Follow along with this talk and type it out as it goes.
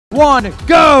1,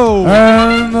 go!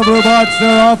 And the blue bots,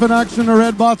 they're off in action. The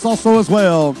red bots also as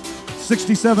well.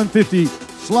 6750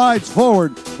 slides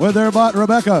forward with their bot,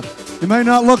 Rebecca. It may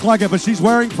not look like it, but she's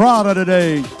wearing Prada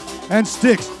today. And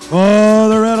Sticks, oh,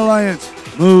 the Red Alliance,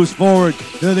 moves forward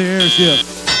to the airship.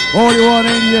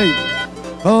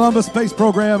 4188, Columbus Space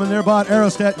Program and their bot,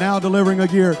 Aerostat, now delivering a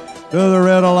gear to the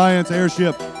Red Alliance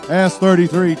airship.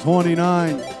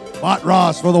 S3329, Bot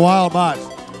Ross for the Wild Bots.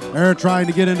 They're trying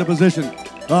to get into position.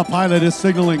 The pilot is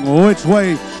signaling which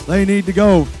way they need to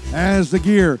go as the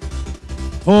gear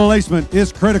placement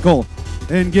is critical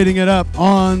in getting it up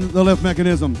on the lift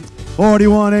mechanism.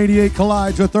 4188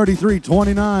 collides with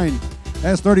 3329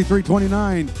 as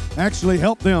 3329 actually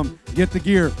helped them get the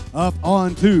gear up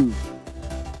onto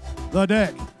the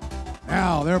deck.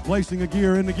 Now they're placing a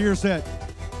gear in the gear set.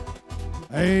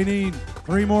 They need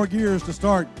 3 more gears to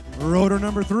start rotor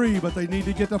number 3, but they need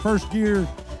to get the first gear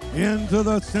into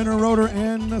the center rotor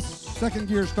and the second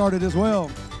gear started as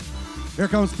well. Here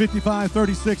comes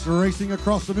 5536 racing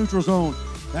across the neutral zone.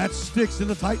 That Sticks in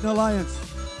the Titan Alliance.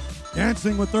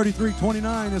 Dancing with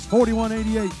 3329 as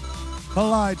 4188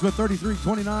 collides with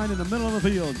 3329 in the middle of the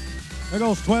field. There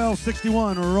goes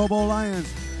 1261 Robo Lions.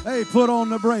 They put on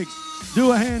the brakes,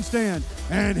 do a handstand,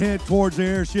 and head towards the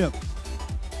airship.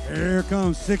 Here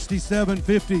comes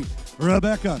 6750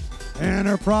 Rebecca and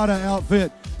her Prada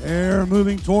outfit. They're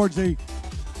moving towards a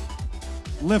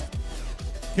lift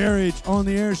carriage on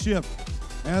the airship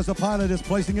as the pilot is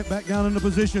placing it back down into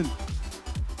position.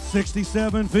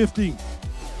 6750,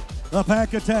 the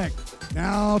Pack Attack,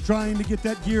 now trying to get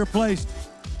that gear placed.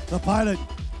 The pilot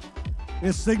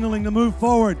is signaling to move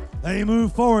forward. They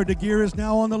move forward. The gear is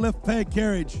now on the lift peg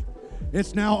carriage.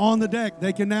 It's now on the deck.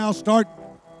 They can now start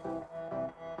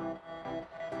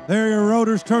their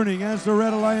rotors turning as the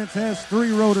Red Alliance has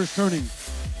 3 rotors turning.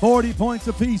 40 points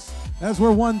apiece as we're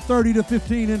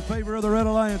 130-15 in favor of the Red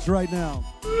Alliance right now.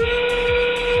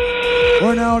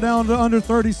 We're now down to under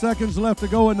 30 seconds left to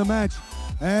go in the match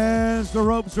as the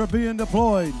ropes are being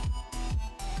deployed.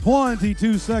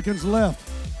 22 seconds left.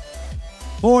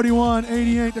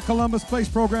 4188, the Columbus Space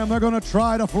Program. They're going to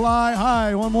try to fly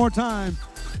high one more time.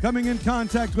 Coming in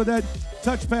contact with that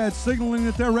touchpad, signaling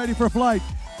that they're ready for flight.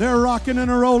 They're rocking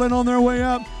and rolling on their way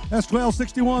up. That's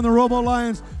 1261, the Robo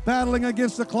Lions, battling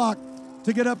against the clock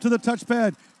to get up to the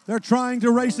touchpad. They're trying to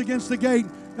race against the gate.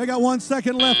 They got 1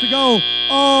 second left to go.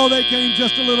 Oh, they came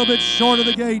just a little bit short of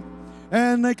the gate,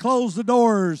 and they closed the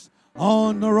doors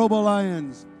on the Robo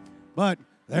Lions. But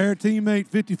their teammate,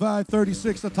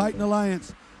 5536, the Titan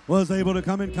Alliance, was able to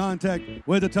come in contact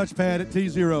with the touchpad at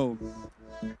T0.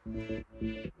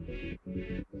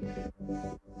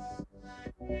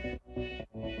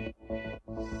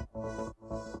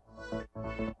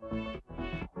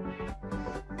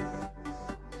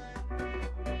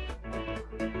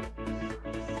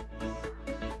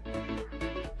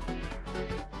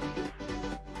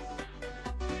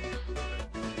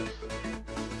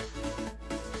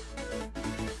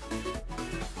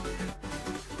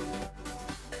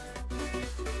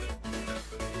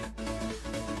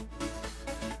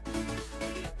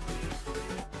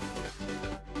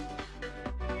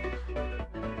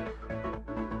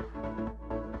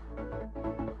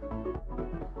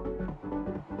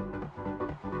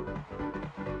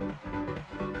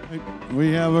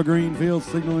 We have a green field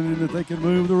signaling that they can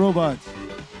move the robots.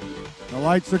 The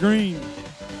lights are green.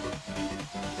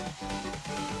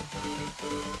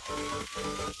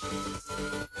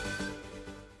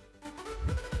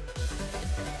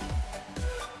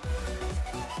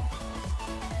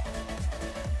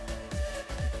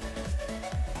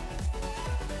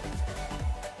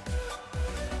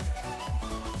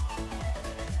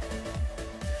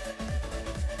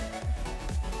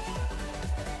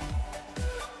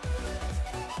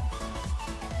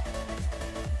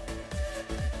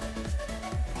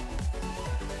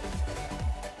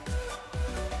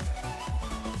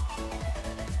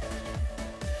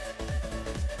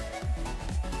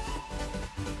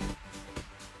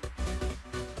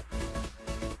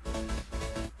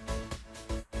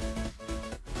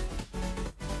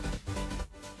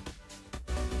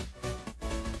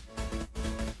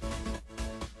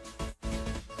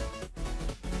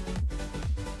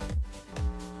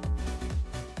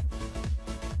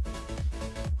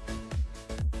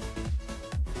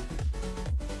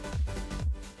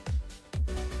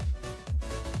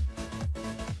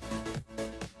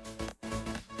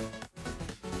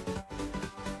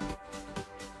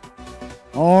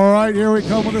 All right, here we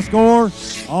come with the score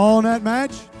on that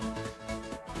match.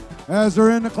 As they're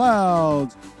in the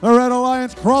clouds, the Red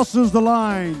Alliance crosses the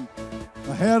line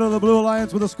ahead of the Blue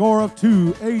Alliance with a score of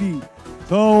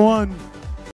 280-1.